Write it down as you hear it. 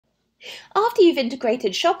After you've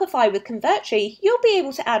integrated Shopify with Convertri, you'll be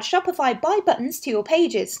able to add Shopify buy buttons to your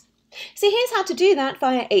pages. So here's how to do that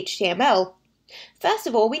via HTML. First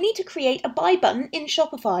of all, we need to create a buy button in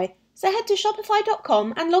Shopify. So head to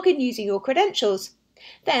shopify.com and log in using your credentials.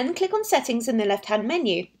 Then click on Settings in the left-hand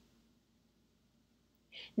menu.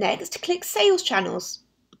 Next, click Sales Channels.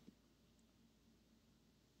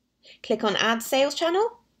 Click on Add Sales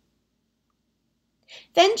Channel.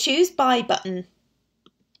 Then choose Buy button.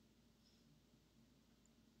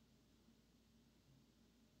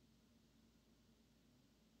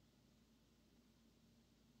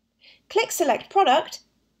 Click Select Product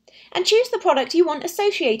and choose the product you want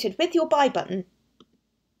associated with your buy button.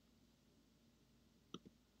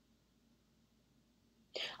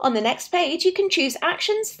 On the next page, you can choose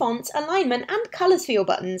actions, fonts, alignment, and colours for your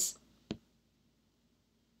buttons.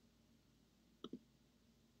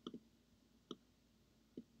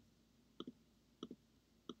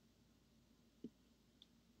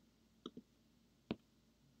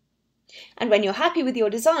 And when you're happy with your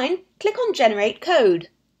design, click on Generate Code.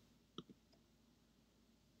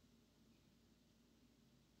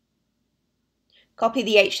 Copy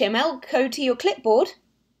the HTML code to your clipboard.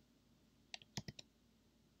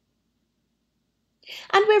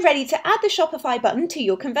 And we're ready to add the Shopify button to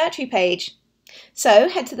your Convertri page. So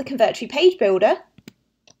head to the Convertri page builder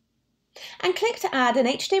and click to add an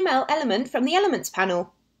HTML element from the Elements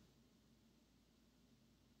panel.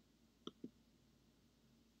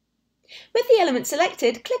 With the element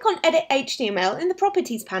selected, click on Edit HTML in the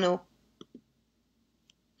Properties panel.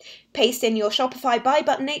 Paste in your Shopify buy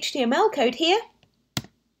button HTML code here.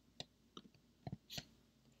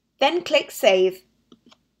 Then click Save.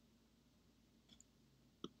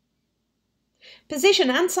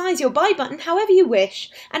 Position and size your buy button however you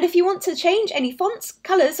wish, and if you want to change any fonts,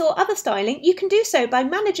 colours or other styling, you can do so by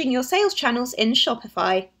managing your sales channels in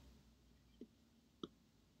Shopify.